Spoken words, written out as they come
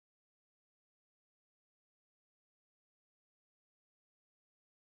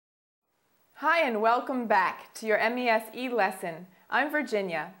Hi and welcome back to your MES-E lesson. I'm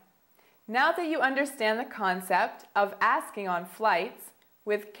Virginia. Now that you understand the concept of asking on flights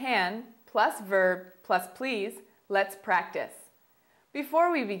with can plus verb plus please, let's practice.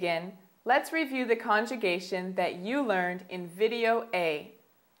 Before we begin, let's review the conjugation that you learned in video A.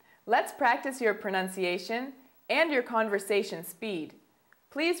 Let's practice your pronunciation and your conversation speed.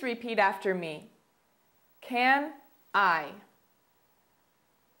 Please repeat after me. Can I?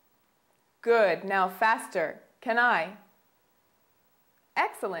 Good. Now faster. Can I?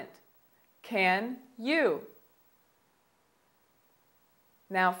 Excellent. Can you?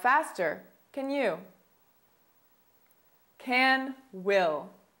 Now faster. Can you? Can will?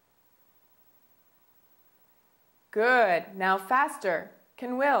 Good. Now faster.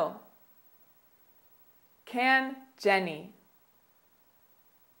 Can will? Can Jenny?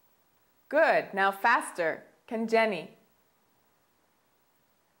 Good. Now faster. Can Jenny?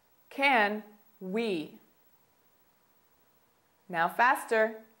 Can we? Now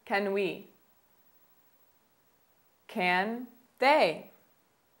faster. Can we? Can they?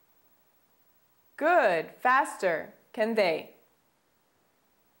 Good. Faster. Can they?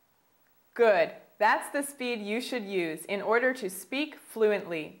 Good. That's the speed you should use in order to speak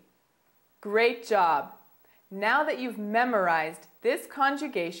fluently. Great job. Now that you've memorized this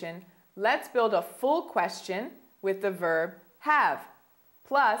conjugation, let's build a full question with the verb have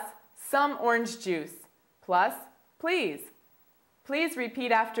plus some orange juice plus please. Please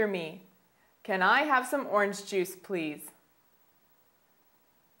repeat after me. Can I have some orange juice, please?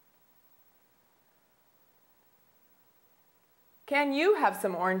 Can you have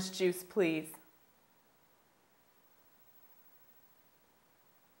some orange juice, please?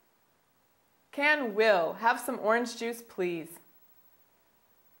 Can Will have some orange juice, please?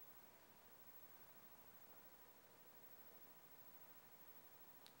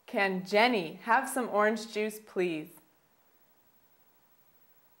 Can Jenny have some orange juice, please?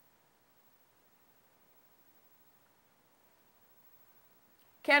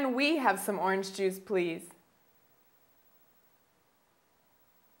 Can we have some orange juice, please?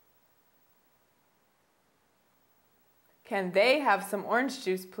 Can they have some orange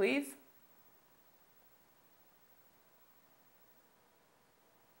juice, please?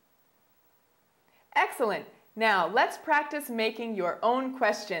 Excellent. Now let's practice making your own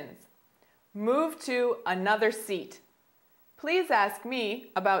questions. Move to another seat. Please ask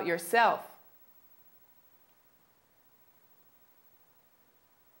me about yourself.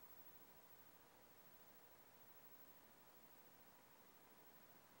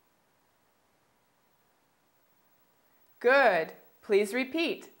 Good. Please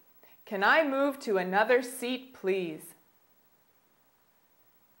repeat. Can I move to another seat, please?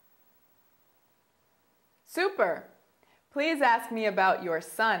 Super. Please ask me about your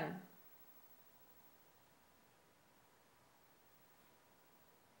son.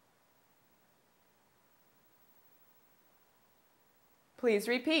 Please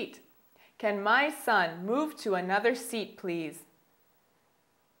repeat. Can my son move to another seat, please?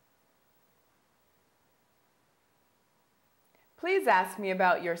 Please ask me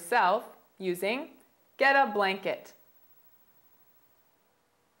about yourself using get a blanket.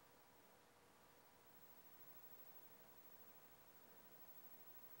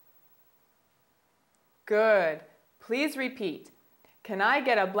 Good. Please repeat. Can I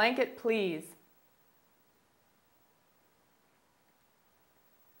get a blanket, please?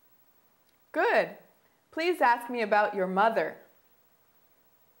 Good. Please ask me about your mother.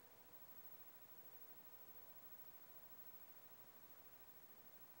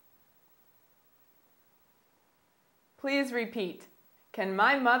 Please repeat. Can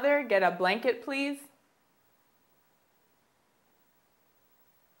my mother get a blanket, please?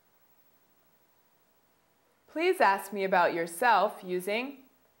 Please ask me about yourself using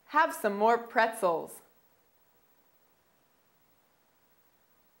have some more pretzels.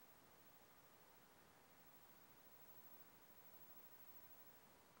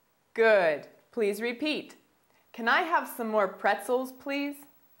 Good. Please repeat. Can I have some more pretzels, please?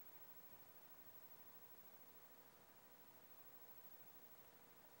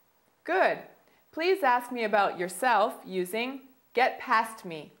 Good. Please ask me about yourself using get past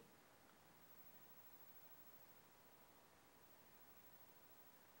me.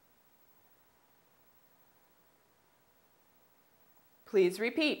 Please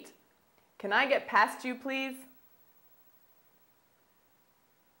repeat. Can I get past you, please?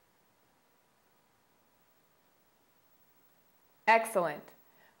 Excellent.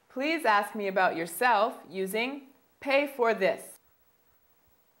 Please ask me about yourself using pay for this.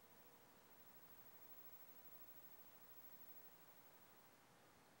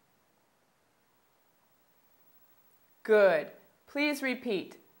 Good. Please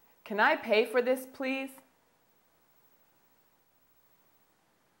repeat. Can I pay for this, please?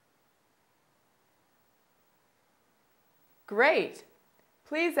 Great.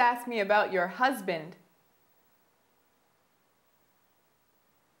 Please ask me about your husband.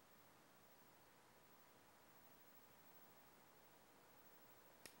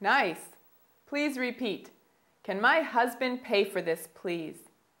 Nice. Please repeat. Can my husband pay for this, please?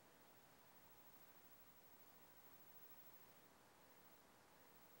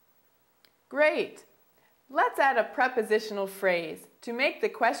 Great. Let's add a prepositional phrase to make the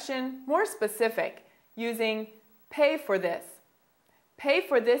question more specific using pay for this. Pay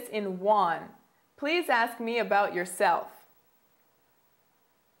for this in won. Please ask me about yourself.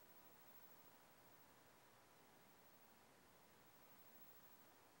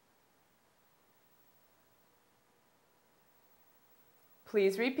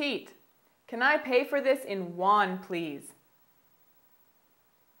 Please repeat. Can I pay for this in won, please?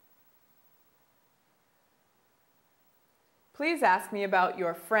 Please ask me about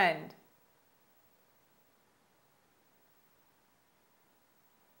your friend.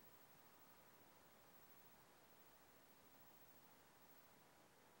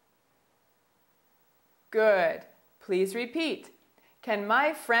 Good. Please repeat. Can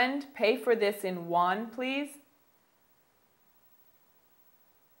my friend pay for this in won, please?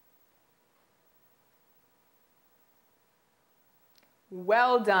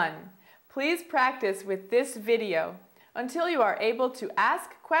 Well done. Please practice with this video until you are able to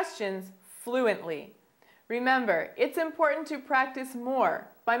ask questions fluently. Remember, it's important to practice more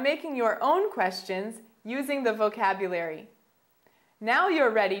by making your own questions using the vocabulary. Now you're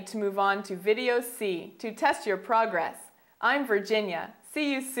ready to move on to Video C to test your progress. I'm Virginia.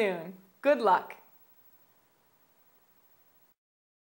 See you soon. Good luck.